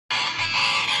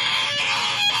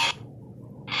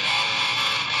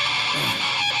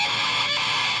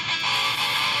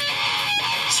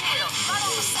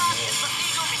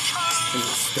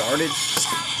started. It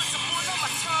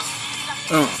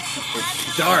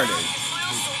started.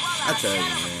 I tell you,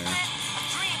 man.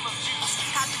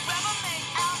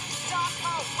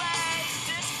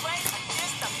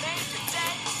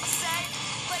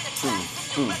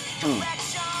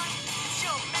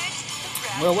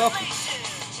 Well, welcome.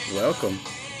 Welcome.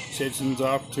 Citizens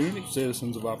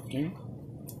of Opportunity.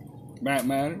 Matt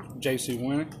Matters, JC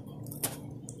Winnick.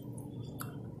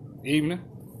 Evening.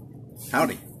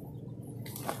 Howdy.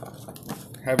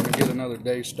 Having to get another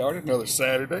day started, another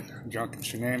Saturday. Drunken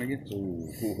shenanigans.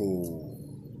 Ooh.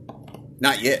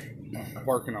 Not yet.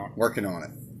 Working on it. Working on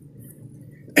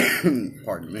it.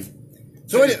 Pardon me.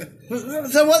 So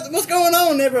what's going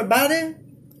on, everybody?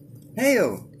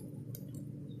 Hell.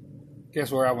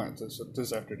 Guess where I went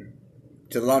this afternoon?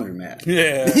 To the laundromat.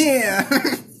 Yeah. Yeah.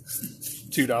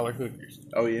 $2 hookers.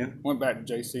 Oh, yeah? Went back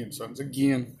to JC and Sons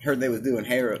again. Heard they was doing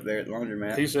hair up there at the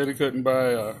laundromat. He said he couldn't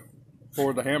buy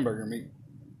for the hamburger meat.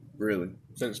 Really?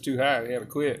 Said it's too high. He had to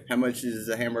quit. How much is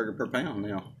a hamburger per pound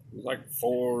now? It was like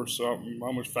 $4 something,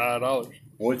 almost $5.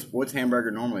 What's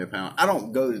hamburger normally a pound? I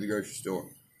don't go to the grocery store.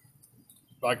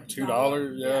 Like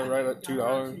 $2, yeah, right at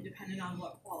 $2. Depending on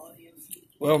what quality of food.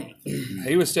 Well,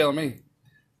 he was telling me.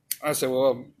 I said,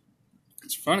 well,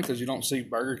 it's funny because you don't see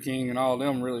Burger King and all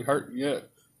them really hurting yet.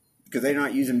 Because they're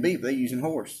not using beef, they're using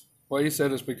horse. Well, he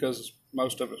said it's because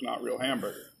most of it's not real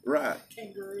hamburger. Right.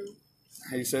 Kangaroo.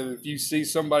 He said if you see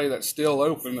somebody that's still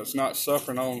open that's not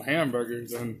suffering on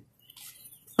hamburgers, then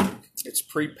it's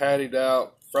pre-pattied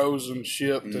out, frozen,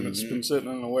 shipped, and it's been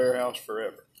sitting in the warehouse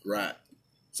forever. Right.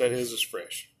 Said his is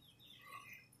fresh.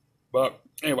 But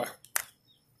anyway,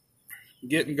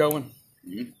 getting going.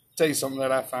 Tell you something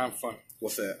that I find funny.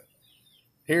 What's that?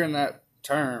 Hearing that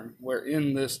term, we're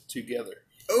in this together.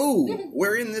 Oh,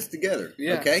 we're in this together.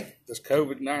 Yeah. Okay. This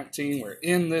COVID-19, we're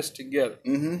in this together.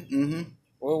 Mm-hmm.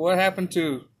 Well, what happened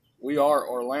to we are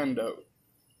Orlando?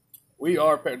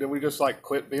 Did we just like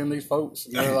quit being these folks?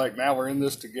 And they're like, now we're in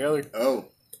this together? Oh,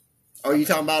 you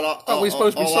talking about all we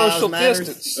supposed to be all social lives matters?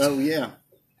 distance. Oh, yeah.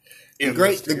 In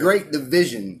The great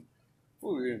division.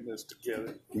 We're in this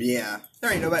together. Yeah.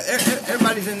 There ain't nobody.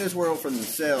 Everybody's in this world for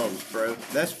themselves, bro.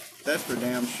 That's for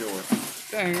damn sure.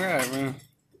 Dang right, man.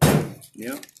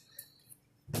 Yeah.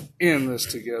 In this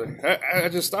together. I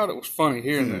just thought it was funny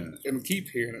hearing it and keep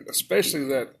hearing it, especially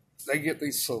that they get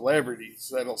these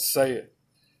celebrities that'll say it.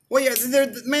 Well, yeah,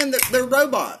 they're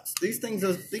robots. These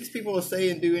people will say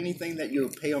and do anything that you'll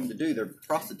pay them to do. They're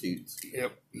prostitutes.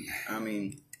 Yep. I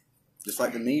mean, just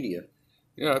like the media.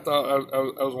 Yeah, I thought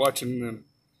I was watching and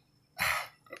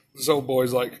this old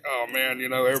boy's like, oh man,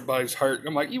 everybody's hurt.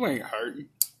 I'm like, you ain't hurting.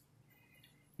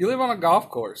 You live on a golf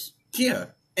course. Yeah,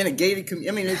 in a gated community.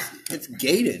 I mean, it's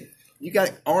gated. You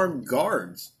got armed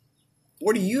guards.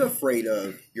 What are you afraid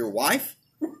of? Your wife?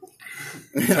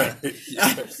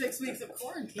 After 6 weeks of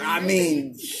quarantine. I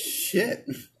mean, shit.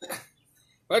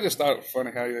 I just thought it was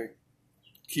funny how they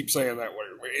keep saying that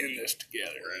word. We're in this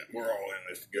together. We're all in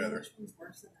this together. Which one's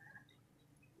worse than that?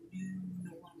 New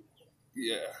normal.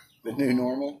 Yeah. The new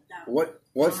normal?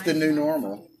 What's the new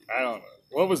normal? I don't know.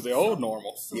 What was the old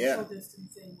normal? Social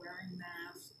distancing, wearing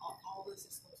masks, all this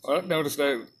is supposed to Well, I've noticed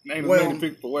that ain't as many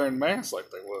people wearing masks like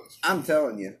they was. I'm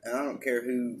telling you, and I don't care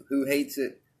who hates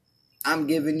it. I'm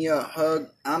giving you a hug.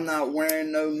 I'm not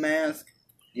wearing no mask.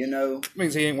 It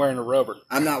means he ain't wearing a rubber.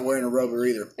 I'm not wearing a rubber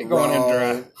either. Ain't going in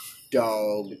dry.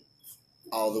 Dog,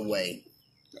 all the way.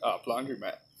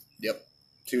 Laundromat. Yep,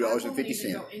 $2.50. I won't even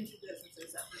go into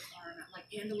businesses that require that, like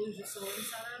Andalusia Sewing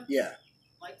Center. Yeah.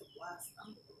 Like the last,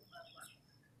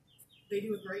 they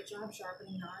do a great job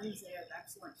sharpening knives. They have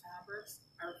excellent fabrics.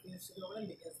 I refuse to go in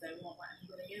because they won't let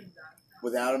anybody in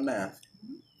Without a mask.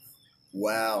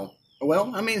 Wow.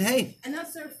 Well, I mean, hey. And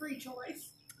that's their free choice.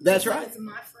 That's right. It's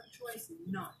my free choice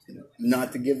not to do it.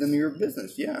 Not to give them your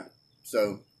business, yeah.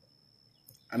 So,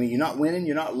 I mean, you're not winning,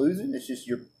 you're not losing. It's just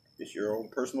your own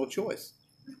personal choice.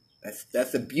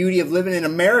 That's the beauty of living in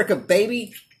America,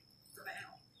 baby.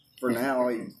 For now,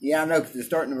 yeah, I know, because it's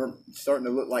starting to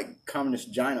look like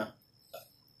communist China.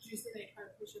 Did you see they try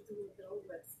to push it through a bill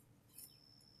with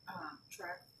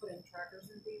putting trackers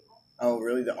in people? Oh,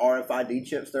 really? The RFID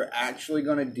chips? They're actually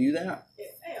going to do that?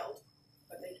 It failed,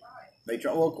 but they tried. They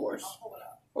tried. Well, of course. I'll pull it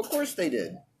up. Of course they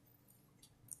did.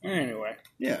 Anyway.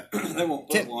 Yeah. They won't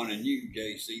put one in you,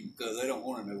 JC, because they don't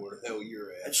want to know where the hell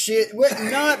you're at. Shit,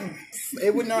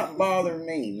 it would not bother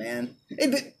me, man.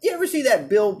 Hey, you ever see that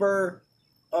Bill Burr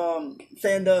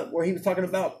stand-up where he was talking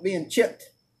about being chipped?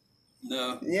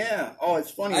 No. Yeah. Oh, it's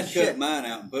funny I'd as cut shit. mine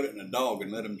out and put it in a dog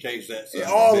and let him chase that son.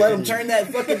 Oh, let him turn that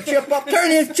fucking chip off.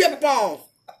 Turn his chip off.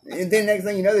 And then next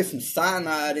thing you know, there's some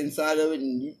cyanide inside of it,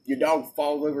 and your dog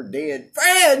falls over dead.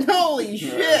 Fred, holy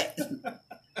shit!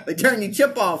 They turn your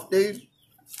chip off, dude.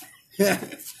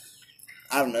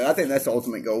 I don't know. I think that's the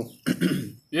ultimate goal.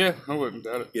 Yeah, I wouldn't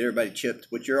doubt it. Get everybody chipped,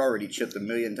 which you're already chipped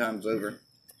 1,000,000 times over.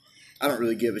 I don't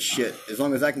really give a shit. As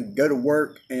long as I can go to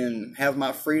work and have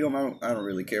my freedom, I don't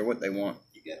really care what they want.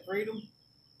 You got freedom?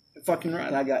 Fucking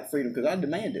right, I got freedom because I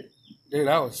demand it. Dude,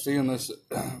 I was seeing this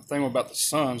thing about the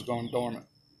sun's going dormant.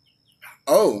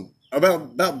 Oh,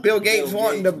 about Bill Gates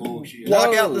wanting to bullshit.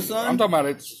 block No, out the sun? I'm talking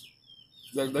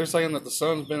about they're saying that the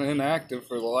sun's been inactive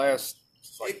for the last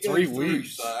It 3 goes through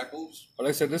weeks. cycles, But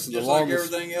they said this is just the like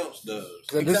longest. everything else does.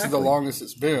 Said this is the Exactly. longest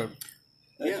it's been.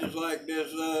 That's Yeah. just like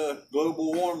this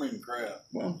global warming crap.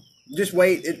 Well, just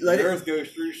wait. Let The it. Earth goes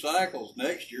through cycles.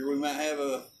 Next year we might have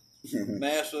a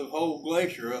massive whole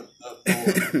glacier up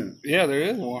north. Yeah, there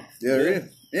is one. Yeah, there is.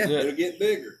 Yeah. Yeah. It'll get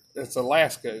bigger. It's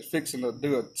Alaska. It's fixing to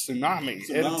do a tsunami.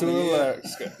 Headed to Tsunami, yeah.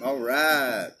 Alaska. All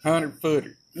right.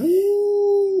 100-footer.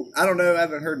 Woo. I don't know. I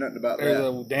haven't heard nothing about There's that.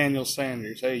 a Daniel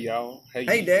Sanders. Hey, y'all.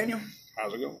 Hey, Daniel.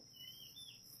 How's it going?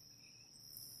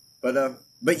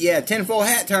 But yeah, tinfoil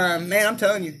hat time, man. I'm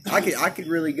telling you, I could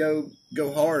really go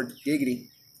hard, giggity,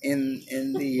 in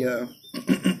the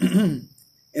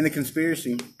in the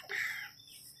conspiracy.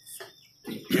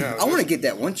 Yeah. I want to get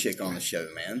that one chick on the show,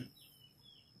 man.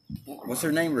 What's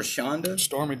her name? Rashonda?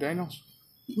 Stormy Daniels.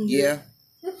 Yeah,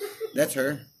 that's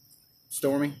her.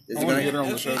 Stormy. Is I it wanna gonna get her on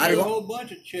the That's show. what I a don't- whole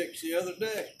bunch of chicks the other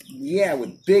day. Yeah,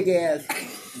 with big ass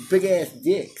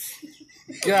dicks.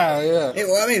 Yeah. Hey,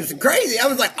 well, I mean, it's crazy. I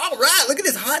was like, all right, look at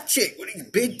this hot chick with these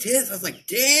big tits. I was like,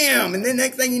 damn. And then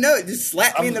next thing you know, it just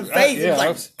slapped me in the face. Yeah, I It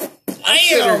was was like,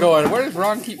 sitting there damn. going, where does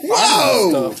Ron keep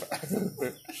Whoa! finding this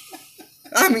stuff?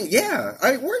 I mean, yeah.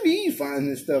 Where do you find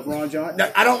this stuff, Ron John? No,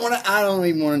 I don't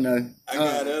even want to know. I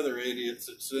got other idiots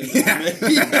that send it to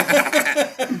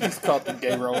me. It's called the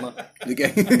gay Rona. The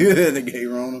gay, the gay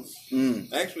Rona.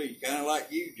 Mm. Actually, kind of like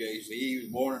you, JC. He was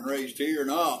born and raised here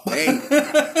and all. Hey,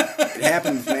 it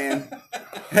happens, man.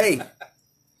 Hey,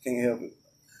 can't help it.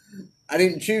 I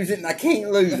didn't choose it, and I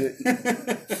can't lose it.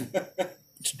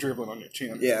 It's dribbling on your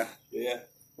chin. Yeah. Yeah.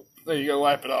 There you go,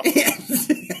 wipe it off.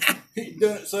 He's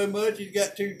done it so much, he's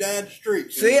got 2 dyed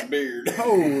streaks See in his it? beard.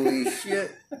 Holy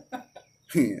shit.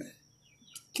 Yeah,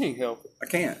 Can't help it. I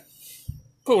can't.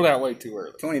 Pulled out way too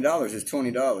early. $20 is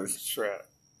 $20. That's right.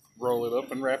 Roll it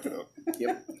up and wrap it up.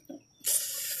 Yep.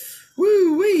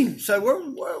 Woo wee. So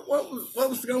what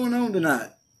was going on tonight,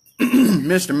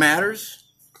 Mr. Matters?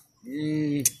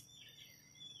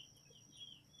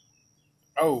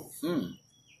 Oh, Mm.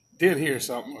 did hear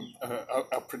something.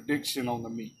 A prediction on the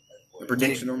meat. A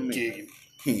prediction on the meat. Gig.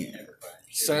 Yeah.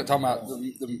 So, talking about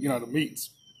the meat's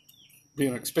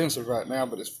being expensive right now,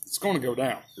 but it's going to go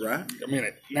down. Right. I mean,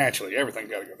 naturally, everything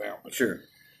got to go down. But Sure.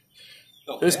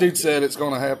 this dude said it's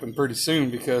going to happen pretty soon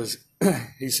because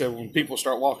he said when people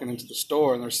start walking into the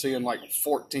store and they're seeing like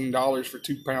 $14 for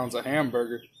 2 pounds of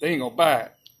hamburger, they ain't going to buy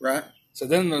it. Right. So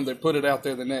then when they put it out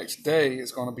there the next day,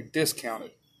 it's going to be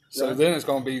discounted. So Right. then it's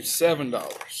going to be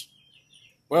 $7.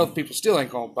 Well, people still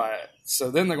ain't going to buy it. So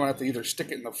then they're going to have to either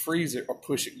stick it in the freezer or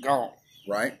push it gone.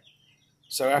 Right.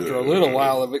 So after a little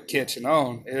while of it catching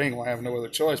on, it ain't going to have no other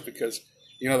choice because,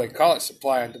 they call it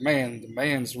supply and demand.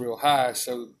 Demand's real high,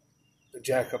 so they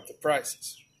jack up the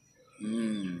prices.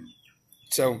 Mm.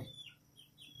 So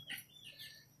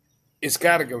it's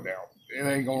got to go down. It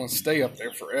ain't going to stay up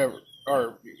there forever.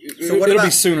 Or it'll be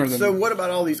sooner than So what about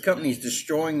all these companies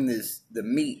destroying the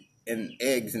meat and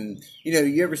eggs and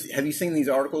have you seen these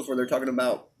articles where they're talking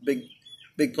about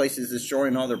big places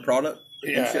destroying all their product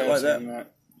and shit like that?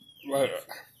 Well,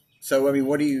 So I mean,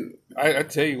 what do you? I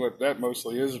tell you what that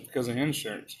mostly is because of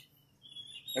insurance.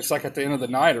 It's like at the end of the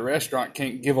night, a restaurant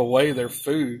can't give away their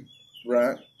food.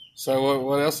 Right. So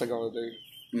what else they going to do?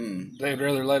 Mm. They'd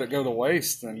rather let it go to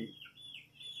waste than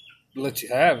let you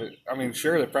have it. I mean,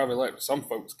 sure, they probably let some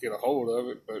folks get a hold of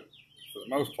it, but for the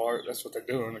most part, that's what they're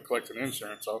doing. They're collecting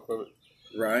insurance off of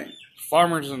it. Right.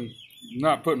 Farmers, and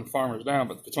not putting farmers down,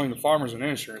 but between the farmers and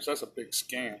insurance, that's a big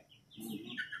scam.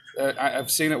 I've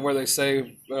seen it where they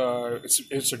say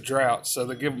it's a drought, so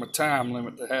they give them a time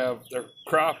limit to have their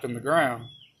crop in the ground.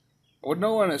 Well,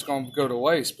 knowing it's going to go to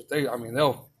waste, but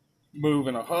they'll move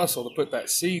in a hustle to put that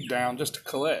seed down just to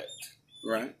collect.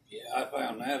 Right. Yeah, I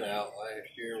found that out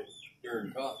last year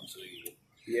during cotton season.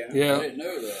 Yeah. I Yeah, didn't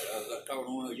know that. I was talking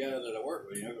to one of the guys that I work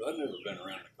with. I've never been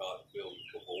around the cotton fields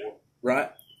before. Right.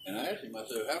 And I asked him, I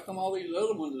said, how come all these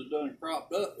other ones is done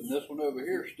cropped up and this one over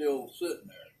here is still sitting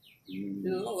there? He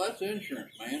says, oh, that's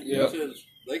insurance, man. Yeah. He says,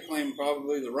 they claim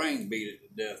probably the rain beat it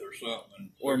to death or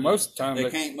something. Or most of the time They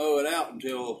can't mow it out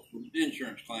until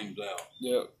insurance claims out.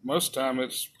 Yeah, most of the time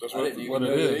that's I what, didn't even what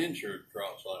know it the is. insurance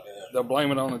crops like that. They'll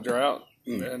blame it on the drought,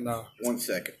 Mm. and 1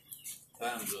 second.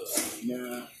 Time's up.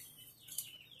 Nah.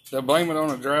 they'll blame it on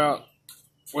the drought.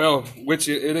 Well, which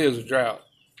it is a drought,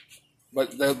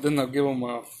 but then they'll give them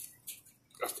a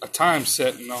time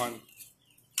setting on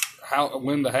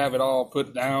when to have it all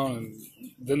put down, and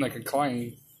then they can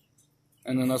claim,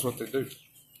 and then that's what they do.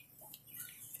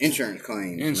 Insurance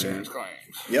claims. Insurance man.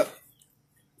 claims. Yep.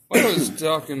 Well, I was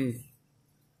talking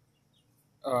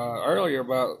earlier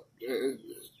about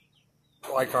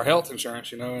like our health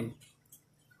insurance, and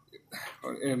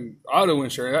auto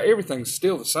insurance. Everything's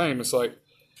still the same. It's like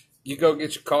you go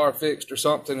get your car fixed or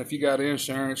something. If you got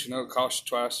insurance, it costs you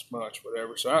twice as much,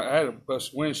 whatever. So I had a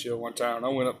bust windshield one time, and I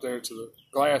went up there to the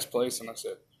glass place, and I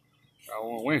said, I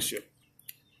want a windshield.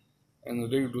 And the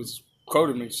dude was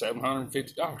quoting me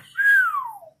 $750.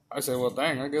 I said, well,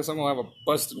 dang, I guess I'm going to have a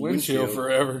busted windshield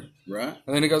forever. Right.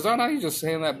 And then he goes, oh, no, you just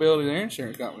hand that bill to the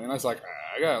insurance company. And I was like,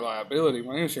 I got a liability.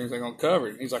 My insurance ain't going to cover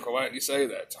it. And he's like, well, why did you say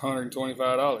that? It's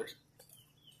 $125.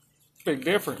 Big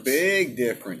difference. Big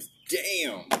difference.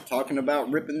 Damn. Talking about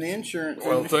ripping the insurance.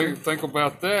 Well, think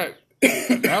about that.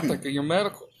 Now think of your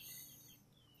medical.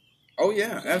 Oh,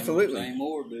 yeah, absolutely. Same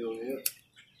more bill, yeah.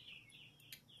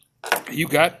 You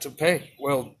got to pay.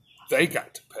 Well, they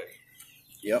got to pay.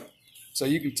 Yep. So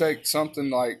you can take something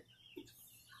like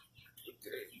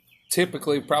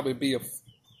typically probably be a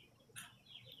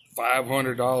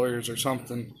 $500 or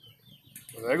something.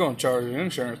 Well, they're going to charge your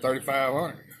insurance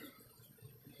 $3,500.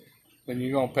 Then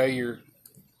you're going to pay your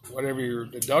whatever your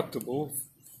deductible,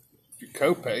 your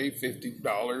copay,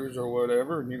 $50 or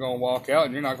whatever, and you're going to walk out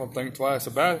and you're not going to think twice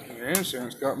about it. And your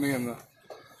insurance company and the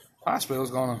hospital is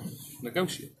going to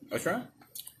negotiate. That's right.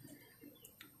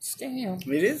 Scam.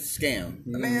 It is a scam.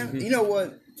 Man, you know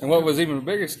what? And what was even a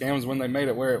bigger scam was when they made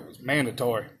it where it was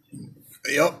mandatory.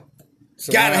 Yep.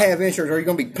 So Gotta now- have insurance or you're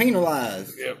going to be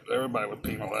penalized. Yep, everybody was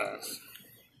penalized.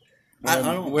 I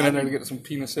don't- went in there to get some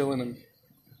penicillin and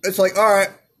It's like, all right,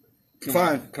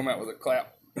 fine. come out with a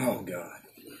clap. Oh, God.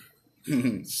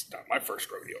 It's not my first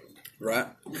rodeo. Right?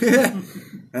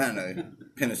 I know.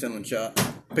 Penicillin shot.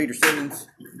 Peter Simmons.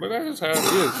 But that's just how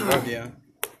it is. Yeah.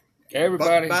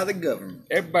 Everybody, By the government.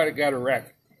 everybody got a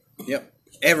racket. Yep.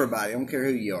 Everybody. I don't care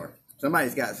who you are.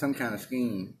 Somebody's got some kind of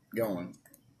scheme going.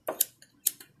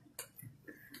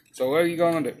 So what are you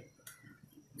gonna do?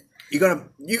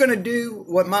 You're gonna do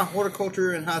what my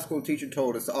horticulture and high school teacher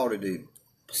told us all to do.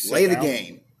 Play the down.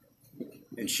 game.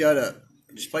 And shut up.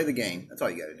 Just play the game. That's all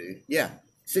you gotta do. Yeah.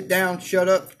 Sit down, shut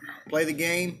up, play the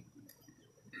game.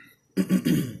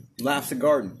 Life's a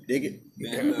garden. Dig it?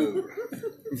 Bend over.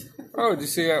 Oh, did you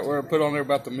see that where I put on there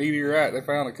about the meteorite they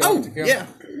found a Oh, couple of yeah.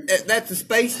 That's a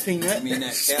space peanut. I mean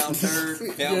that cow turd,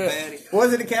 cow Yeah. patty.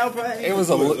 Was it a cow patty? It was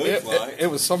That's what it looks like. it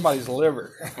was somebody's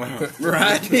liver.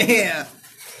 Right? Yeah.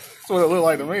 That's what it looked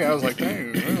like to me. I was like,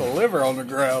 dang, there's a liver on the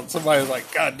ground. Somebody was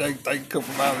like, God dang, they come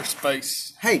from outer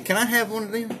space. Hey, can I have one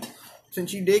of them?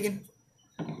 Since you digging?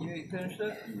 You ain't finished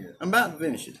that one yet. I'm about to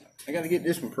finish it. I got to get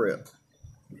this one prepped.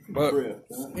 But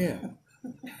Yeah.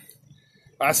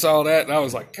 I saw that and I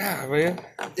was like, God, man.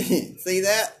 See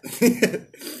that?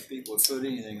 People would put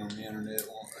anything on the internet.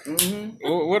 hmm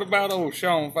What about old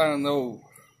Sean finding the old...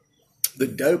 The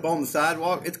dope on the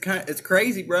sidewalk. It's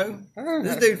crazy, bro.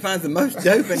 This dude finds the most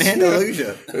dope in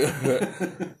Andalusia.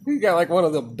 He got like one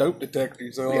of them dope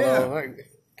detectors on. Yeah. Like,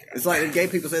 It's like the gay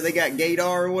people say they got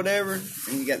gaydar or whatever,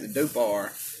 and you got the dope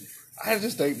R. I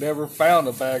just ain't never found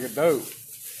a bag of dope.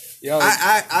 Yo,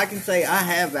 I can say I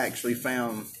have actually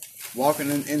found walking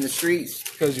in the streets.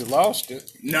 because you lost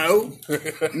it. No,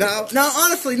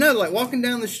 honestly, no. Like walking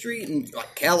down the street in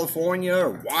like California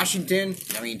or Washington.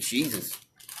 I mean, Jesus.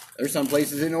 There's some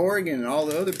places in Oregon and all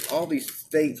these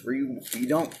states where you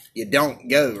don't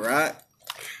go, right?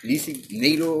 You see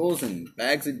needles and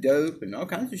bags of dope and all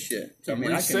kinds of shit. So I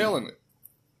mean, Reselling it.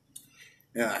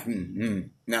 Yeah,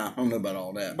 nah, I don't know about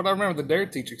all that. But I remember the dare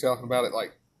teacher talking about it,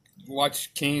 like,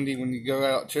 watch candy when you go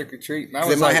out trick or treat. And I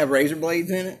They was might like, have razor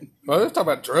blades in it. well, they're talking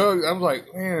about drugs. I was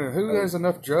like, man, who has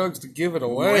enough drugs to give it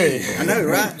away? I know,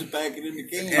 right? Just pack it in the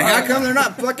can. And how come they're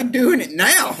not fucking doing it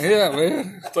now? Yeah,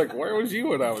 man. It's like, where was you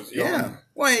when I was young? Yeah.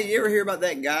 Well, hey, you ever hear about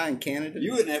that guy in Canada?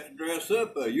 You wouldn't have to dress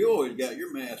up though. You always got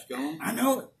your mask on. I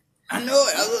know it. I'm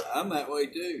that way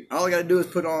too. All I got to do is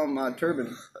put on my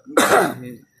turban.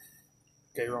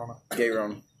 Okay, Rona. Gay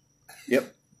Ron.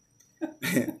 Yep.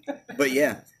 But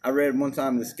yeah, I read one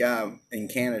time this guy in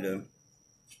Canada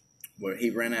where he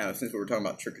ran out, since we were talking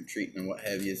about trick or treating and what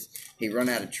have you, he run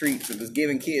out of treats and was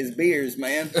giving kids beers,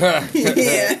 man.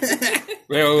 Yeah.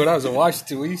 Well, when I was in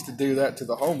Washington, we used to do that to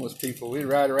the homeless people. We'd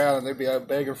ride around and they'd be out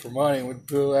begging for money, and we'd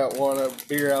pull out one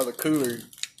beer out of the cooler.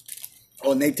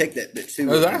 Oh, and they take that bit too.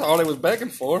 That's all they was begging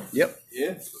for. Yep.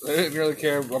 Yeah. They didn't really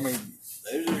care. I mean,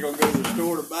 They was just gonna go to the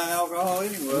store to buy alcohol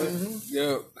anyway.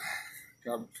 yeah.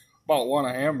 I bought one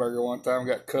a hamburger one time,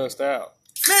 got cussed out.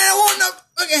 Man, I want no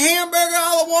fucking hamburger.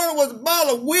 All I wanted was a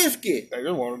bottle of whiskey. They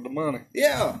just wanted the money.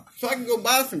 Yeah, so I can go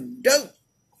buy some dope.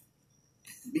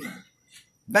 Be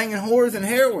banging whores and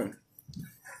heroin.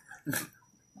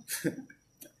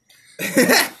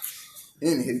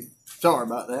 Anywho, sorry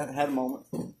about that. I had a moment.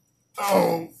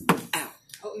 Oh,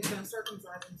 Oh, he's gonna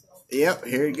circumcise himself. yep,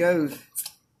 here he goes.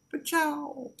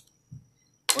 Pachow.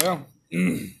 Well,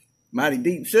 Mighty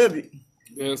deep subject.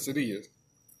 yes, it is.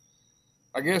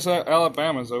 I guess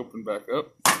Alabama's open back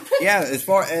up. Yeah, as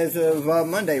far as of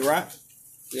Monday, right?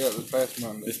 Yeah, this past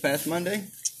Monday. This past Monday?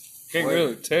 Can't Where-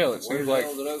 really tell. It Where seems the like,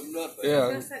 hell did it open up at? I was yeah.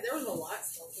 gonna say there was a lot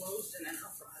still closed in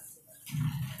Enterprise.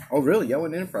 Oh, really? Y'all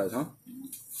went Enterprise, huh?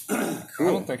 I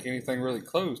don't think anything really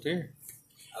closed here.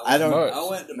 I don't. much. I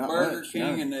went to Not Burger much,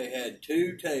 King no. and they had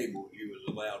 2 tables you was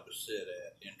allowed to sit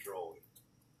at in Troy.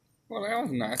 Well, that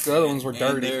was nice. The other ones were And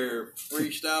dirty. their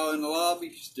freestyle in the lobby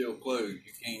still closed.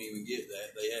 You can't even get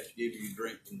that. They have to give you a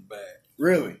drink from the back.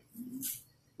 Really?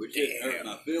 Which didn't hurt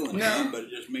my feelings, No. none, but it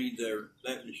just means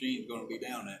that machine's going to be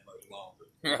down that much longer.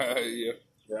 Yeah.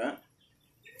 Right.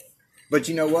 But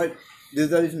you know what? Do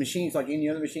those machines, like any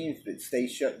other machines, that stay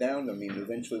shut down? I mean,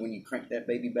 eventually when you crank that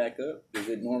baby back up, does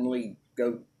it normally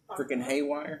go freaking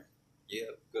haywire? Yeah,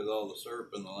 because all the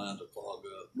syrup in the lines will clog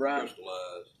up, Right.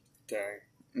 crystallize. Dang.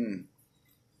 Mm.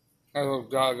 That little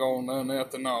doggone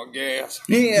ethanol gas.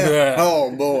 Yeah. Yeah.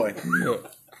 Oh, boy.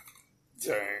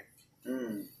 Dang.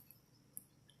 Mm.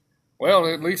 Well,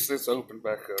 at least it's open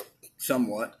back up.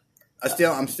 Somewhat.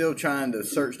 I'm still trying to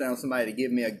search down somebody to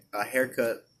give me a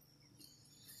haircut.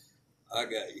 I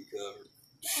got you covered.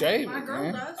 Shave My it, girl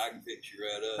man. does. I can fix you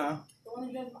right up. Huh? The one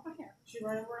who does my hair. She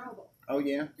right over elbow. Oh,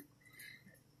 yeah.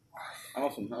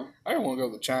 Awesome, huh? I don't want to go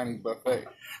to the Chinese buffet.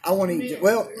 I want to eat.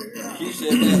 Well, She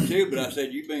said that too, but I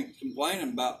said, you've been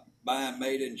complaining about buying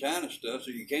made in China stuff,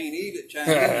 so you can't eat at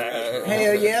Chinese restaurants.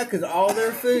 hell yeah, because all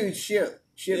their food shipped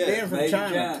Yeah, in from made in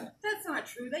China. That's not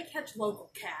true. They catch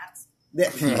local cats.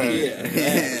 That- Yeah,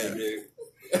 that they do.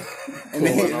 And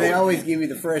they always give you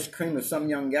the fresh cream of some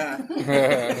young guy.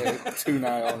 Tuna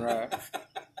on rice.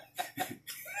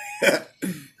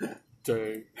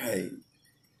 Dang. Hey,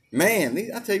 man,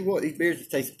 I tell you what, these beers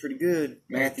taste pretty good,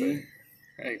 Matthew.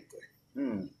 Ain't they?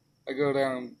 Mm. They go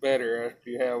down better after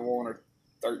you have 1 or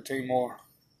 13 more.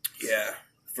 Yeah,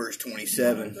 first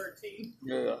 27. 13.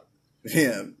 Yeah.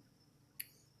 Yeah,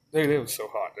 Dude, it was so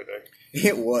hot today.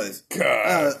 it was.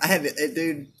 God. I had to,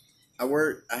 dude.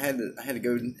 I had to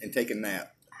go and take a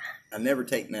nap. I never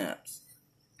take naps.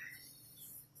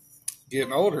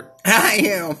 Getting older. I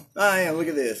am. Look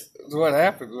at this. That's what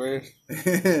happens,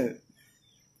 man.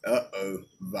 Uh-oh,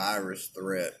 virus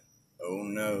threat. Oh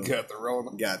no, Got the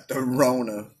Rona. got the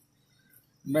Rona.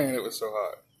 Man, it was so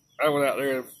hot. I went out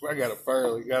there. I got up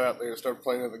early. Got out there and started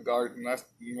playing in the garden. I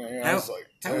was like,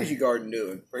 How is your garden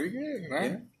doing? pretty good,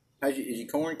 man. Is your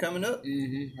corn coming up?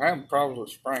 Mm-hmm. I have problems with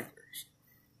sprinklers.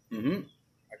 Mm-hmm.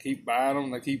 I keep buying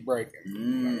them. They keep breaking.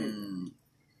 Mm.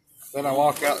 Then I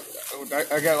walk out.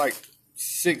 I got like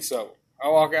 6 of them. I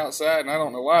walk outside and I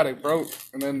don't know why they broke.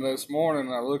 And then this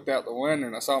morning I looked out the window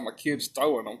and I saw my kids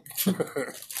throwing them.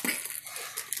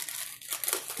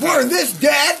 More of this,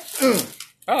 Dad.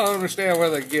 I don't understand where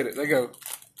they get it. They go,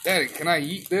 Daddy, can I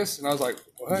eat this? And I was like,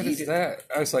 what is that?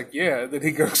 I was like, yeah. And then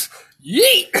he goes,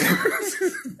 yeet!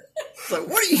 So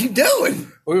what are you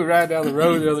doing? We were riding down the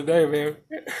road the other day, man.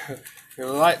 And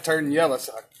the light turned yellow,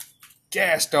 so I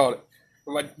gassed on it.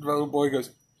 And my little boy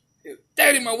goes,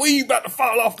 Daddy, my weave about to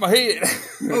fall off my head.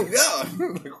 Oh God!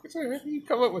 I'm like, how did you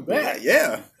come up with that?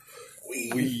 Yeah.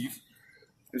 Weave.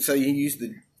 So you use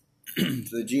the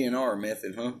the GNR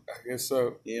method, huh? I guess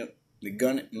so. Yep. The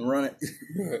gun it and run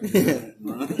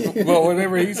it. Well,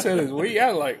 whenever he said his weave,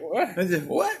 I was like, what? I said,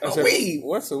 what? I A said, weave?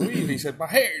 what's a weave? He said, my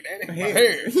hair, Daddy, my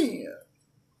hair. Yeah.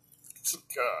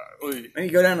 God, And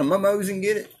you go down to Momo's and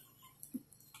get it.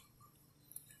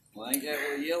 Well, ain't that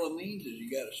what yellow means? Is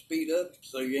you got to speed up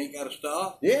so you ain't got to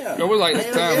stop? Yeah. It was like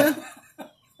that Hell time.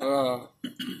 yeah.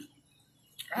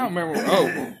 I don't remember.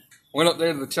 Oh, went up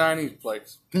there to the Chinese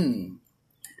place. Hmm.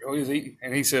 Oh, he's eating,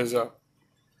 and he says,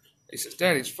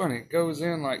 Daddy, it's funny. It goes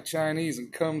in like Chinese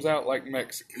and comes out like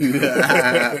Mexican. What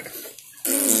the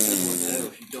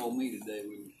hell she told me today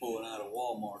we was pulling out of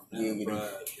Walmart Yeah, down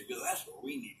fries because that's where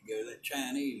we need to go. That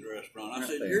Chinese restaurant. I Right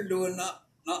said, there. you're doing not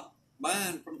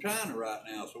buying from China right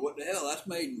now. So what the hell? That's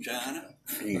made in China.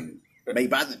 Made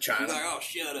by the He's China. like, oh,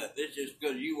 shut up. This just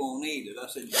because you won't eat it. I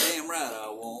said, you're damn right I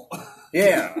won't.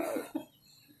 Yeah.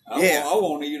 I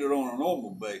won't eat it on a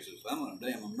normal basis. I'm a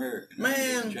damn American.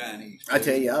 Man, I'm Chinese. I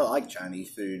tell you, I like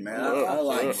Chinese food, man. I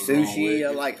like What's wrong with sushi.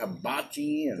 I you? like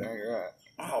hibachi, and Dang right.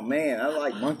 oh man, I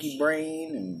like monkey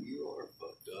brain, and You are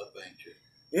fucked up, ain't you?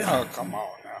 yeah, Oh, come on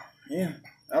now. yeah,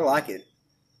 I like it.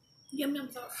 Yum yum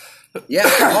sauce. Yeah.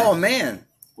 Oh man,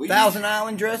 We Thousand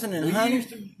Island dressing and We honey. used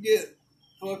to get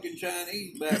fucking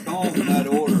Chinese back home and I'd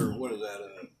order, what is that,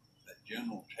 that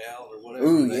General Chow or whatever.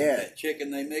 Ooh, that, yeah. That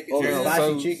chicken they make it. Oh, the General spicy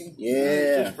Tso's. chicken. It's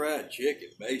Yeah. just fried chicken,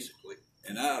 basically.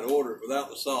 And I'd order it without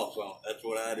the sauce on it. That's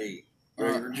what I'd eat.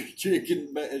 Regular just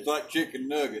chicken. It's like chicken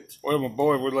nuggets. Well, my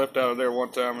boy, we left out of there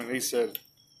one time, and he said,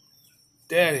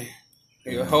 "Daddy,"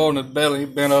 he was holding his belly. He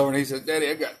bent over and he said, "Daddy,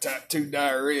 I got type 2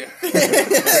 diarrhea."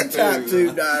 Type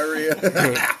 2 diarrhea.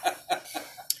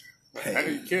 How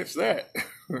do you catch that?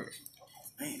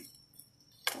 Man.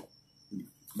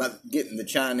 About getting the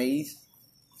Chinese.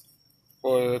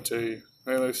 Boy, I tell you,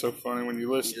 man, they're so funny when you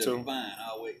He listen said, to them. fine,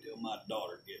 I'll wait till my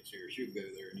daughter gets here. She'll go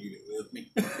there and eat it with me.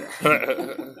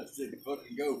 I said,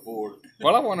 fucking go for it.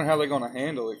 Well, I wonder how they're going to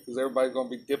handle it because everybody's going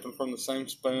to be dipping from the same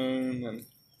spoon, and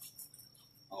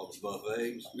All the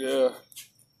buffets. yeah,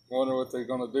 wonder what they're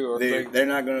going to do. Or if They're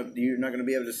not gonna. You're not gonna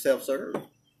be able to self-serve.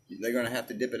 They're gonna have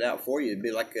to dip it out for you. It'd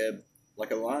be like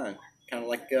a line, kind of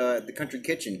like the country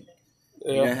kitchen.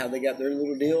 they, You know yeah, how they got their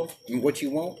little deal. And what you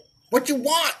want? What you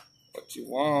want? what you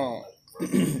want?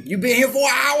 You been here for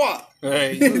an hour.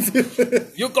 Hey,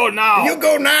 you go now. You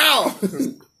go now.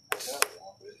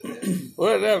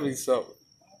 Well, that'd be something.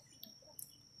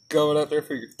 Going up there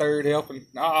for your third helping.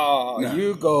 Oh, No.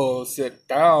 you go sit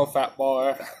down, fat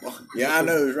boy. Yeah, I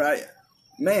know, right?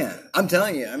 Man, I'm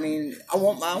telling you. I mean, I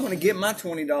want to get my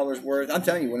 $20 worth. I'm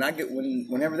telling you,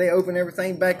 whenever they open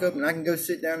everything back up and I can go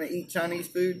sit down and eat Chinese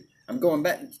food, I'm going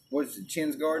back. What's it,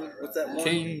 Chin's Garden? What's that one?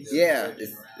 King's. Yeah,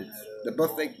 it's the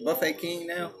buffet king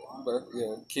now. But,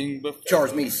 yeah, King Buffet.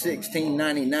 Charged me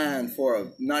 $16.99 for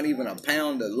not even a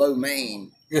pound of lo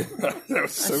mein. That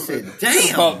was so said, good.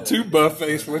 damn. Bought 2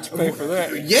 buffets. What you pay for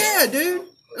that? Yeah, dude.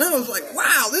 And I was like,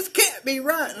 wow, this can't be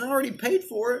right. And I already paid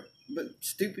for it. But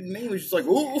stupid me was just like,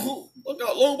 ooh, I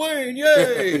got lo mein,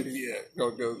 yay. Yeah,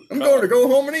 go. I'm going to go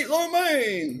home and eat lo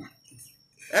mein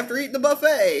after eating the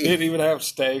buffet. Didn't even have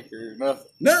steak or nothing.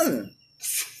 Nothing.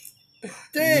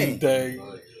 Dang.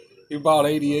 Dang. You bought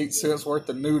 88 cents worth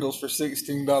of noodles for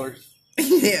 $16.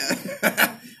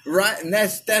 Yeah. Right, and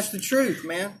that's the truth,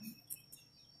 man.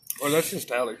 Well, that's just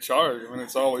how they charge. I mean,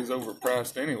 it's always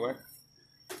overpriced anyway.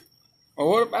 Well,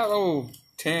 what about old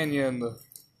Tanya and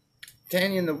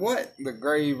Tanya and the what? the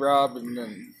grave robbing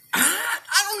and...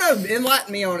 I don't know.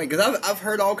 Enlighten me on it, because I've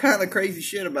heard all kind of crazy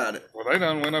shit about it. Well, they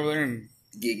done went over there and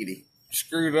Giggity.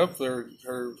 screwed up her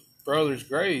brother's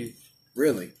grave.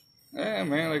 Really? Yeah,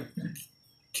 man, they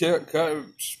cut,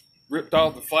 ripped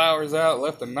all the flowers out,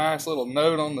 left a nice little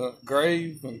note on the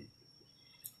grave, and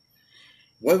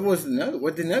What was the note?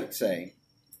 What did the note say?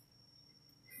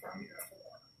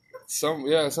 something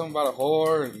about a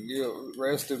whore, and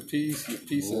rest in peace, you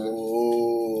piece of.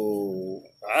 Oh.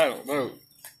 I don't know.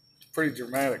 It's pretty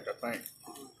dramatic, I think.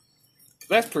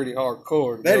 That's pretty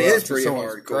hardcore. to That go is out to pretty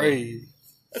someone's hardcore. Grave.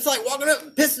 It's like walking up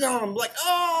and pissing on them, like,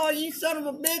 oh, you son of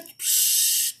a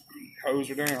bitch. Hose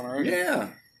her down, right? Yeah.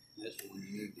 That's when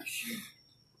you need to shoot.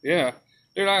 Yeah.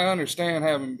 Dude, I understand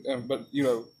having, but,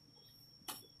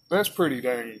 that's pretty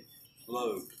dang.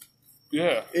 Low.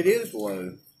 Yeah. It is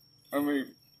low. I mean,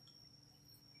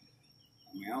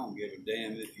 I don't give a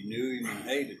damn if you knew him and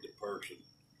hated the person. You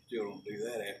still don't do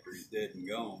that after he's dead and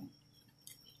gone.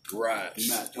 Right. You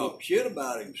might talk shit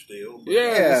about him still, but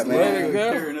yeah, just man. let it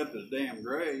go. tearing up his damn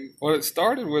grave. Well, it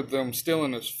started with them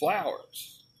stealing his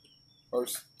flowers. Or,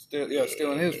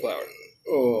 stealing his flowers.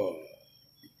 Oh.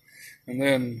 And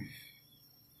then,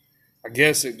 I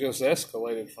guess it just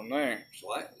escalated from there.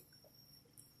 Slightly.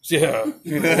 Yeah.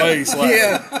 Way slightly.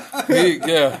 Yeah.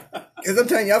 Yeah. Because I'm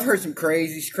telling you, I've heard some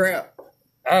crazy crap.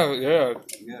 Oh, yeah.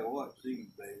 You gotta watch these,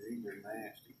 baby. These are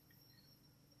nasty.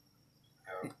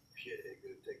 Oh, shit, it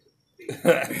goes take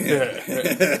Yeah.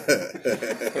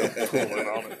 Pulling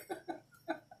on it.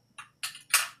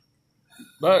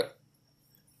 But,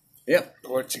 Yep.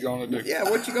 what you gonna do? Yeah,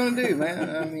 what you gonna do,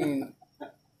 man? I mean,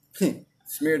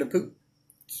 smear the poop.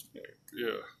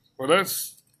 Yeah. Well,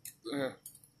 that's.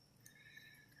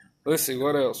 Let's see,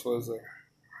 what else was there?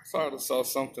 I thought I saw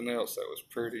something else that was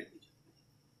pretty.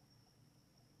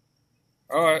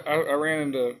 Oh, I ran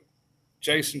into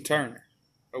Jason Turner,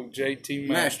 old JT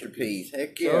Masterpiece.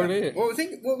 Heck yeah. Sure did. What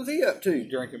was he up to?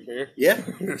 drinking beer. Yeah.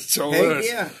 So Heck was.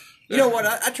 yeah. You know what?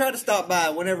 I try to stop by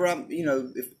whenever I'm,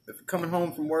 if I'm coming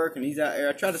home from work and he's out there,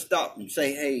 I try to stop and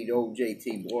say, hey, to old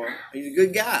JT, boy. He's a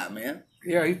good guy, man.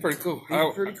 Yeah, he's pretty cool. He's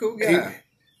a pretty cool guy.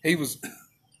 He was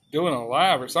doing a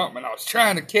live or something, and I was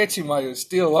trying to catch him while he was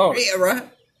still on. Yeah, right.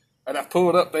 And I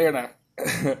pulled up there,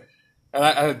 and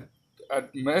I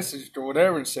messaged or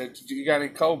whatever and said, "You got any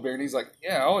cold beer?" And he's like,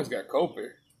 "Yeah, I always got cold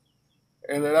beer."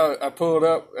 And then I pulled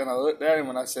up and I looked at him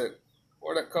and I said,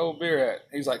 "Where that cold beer at?"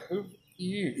 He's like, "Who are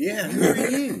you?" Yeah, who are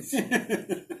you?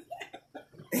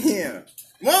 Yeah.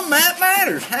 Well, Matt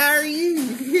Matters, how are you?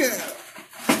 Yeah.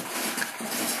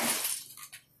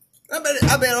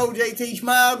 I bet old JT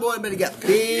smiled, boy. I bet he got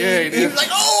big. Yeah, he did. was like,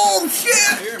 oh,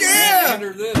 shit, Here, man, yeah.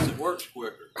 under this, it works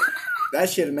quicker. That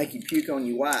shit'll make you puke on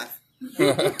your wife.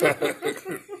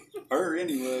 Her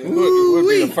anyway. Would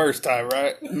be the first time,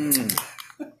 right?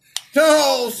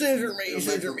 Oh, scissor me, It'll make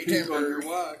scissor her me, puke on your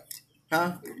timber. wife.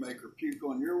 Huh? It'll make her puke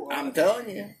on your wife. I'm telling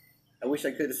you. I wish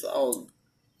I could have saw,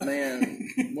 man,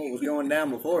 what was going down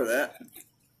before that.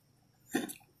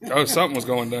 Oh, something was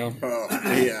going down. Oh,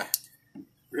 yeah.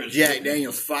 Jack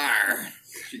Daniels fire.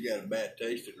 She got a bad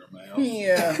taste in her mouth.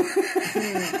 Yeah.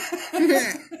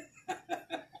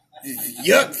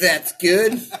 Yuck, that's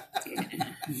good.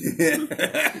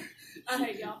 I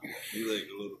hate y'all. You look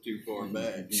a little too far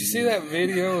back. Did you see that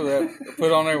video that I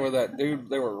put on there with that dude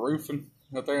they were roofing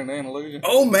up there in Andalusia?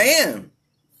 Oh, man.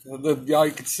 All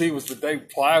you could see was the dang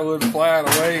plywood flying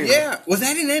away. Yeah. Was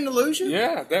that in Andalusia?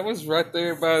 Yeah, that was right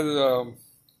there by the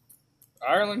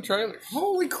Ireland trailers.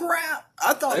 Holy crap.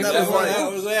 I thought Is that That was was, like...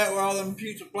 that was that where all them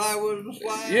pieces of plywood was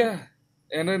flying? Yeah.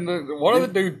 And then one of the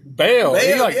dudes bailed. He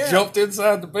Bailed, like yeah. jumped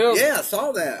inside the building. Yeah, I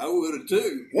saw that. I would have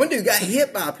too. One dude got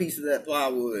hit by a piece of that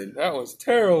plywood. That was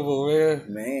terrible, man.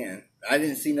 Man, I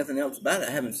didn't see nothing else about it.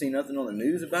 I haven't seen nothing on the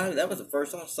news about it. That was the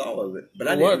first I saw of it. But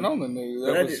I It wasn't didn't, on the news.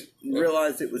 but That I was, didn't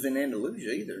realize it was in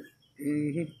Andalusia either.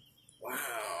 hmm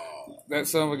Wow. That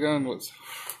son of a gun was.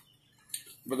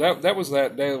 But that was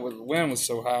that day where the wind was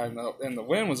so high, and the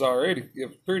wind was already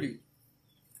pretty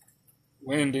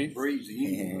windy. Breezy.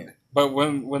 Yeah. But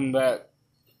when that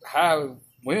high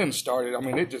wind started, I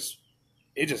mean, it just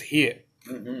hit.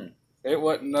 Mm-hmm. It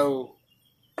wasn't no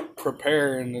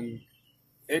preparing, and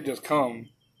it just come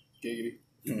giggity.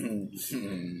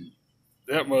 Mm-hmm.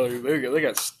 That mother, they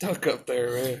got stuck up there,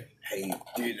 man. Hey,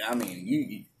 dude, I mean,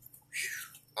 you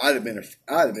I'd have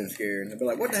been scared. They'd be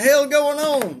like, "What the hell going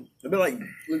on?" They'd be like,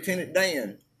 "Lieutenant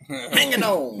Dan, hanging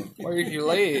on." Where's your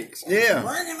legs? Yeah.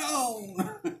 Bring it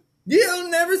on. You'll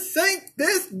never sink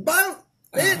this boat,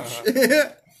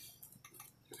 bitch.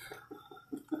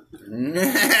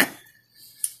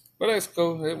 But that's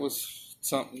cool. It was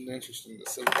something interesting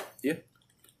to see. Yeah.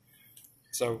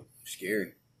 So,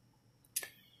 Scary.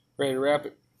 ready to wrap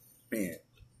it? Man.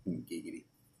 Giggity.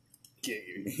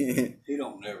 Giggity. He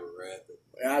don't never wrap it.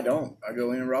 I don't. I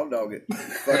go in and raw dog it.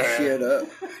 Fuck shit up.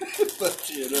 Fuck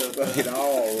shit up. Fuck it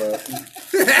all up.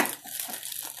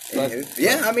 Anywho,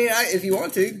 yeah, I mean, if you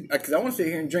want to, because I want to sit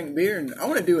here and drink beer, and I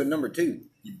want to do a number 2.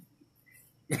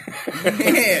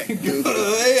 Yeah, Google.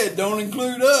 Go ahead, don't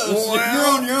include us. Well, You're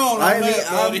on your own. I'm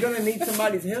buddy. going to need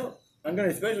somebody's help. I'm going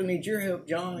to especially need your help,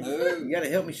 John. No. You got to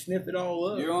help me sniff it all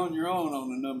up. You're on your own on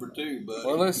the number 2, buddy.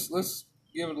 Well, let's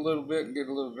give it a little bit and get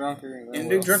a little drunker. And, then And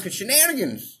we'll, do drunken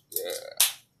shenanigans. Yeah.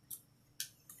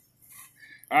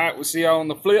 All right, we'll see y'all on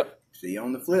the flip. See you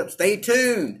on the flip. Stay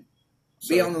tuned.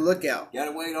 Be So- on the lookout.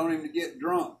 Gotta wait on him to get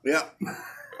drunk. Yep.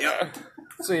 Yep.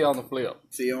 See y'all on the flip.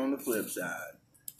 See you on the flip side.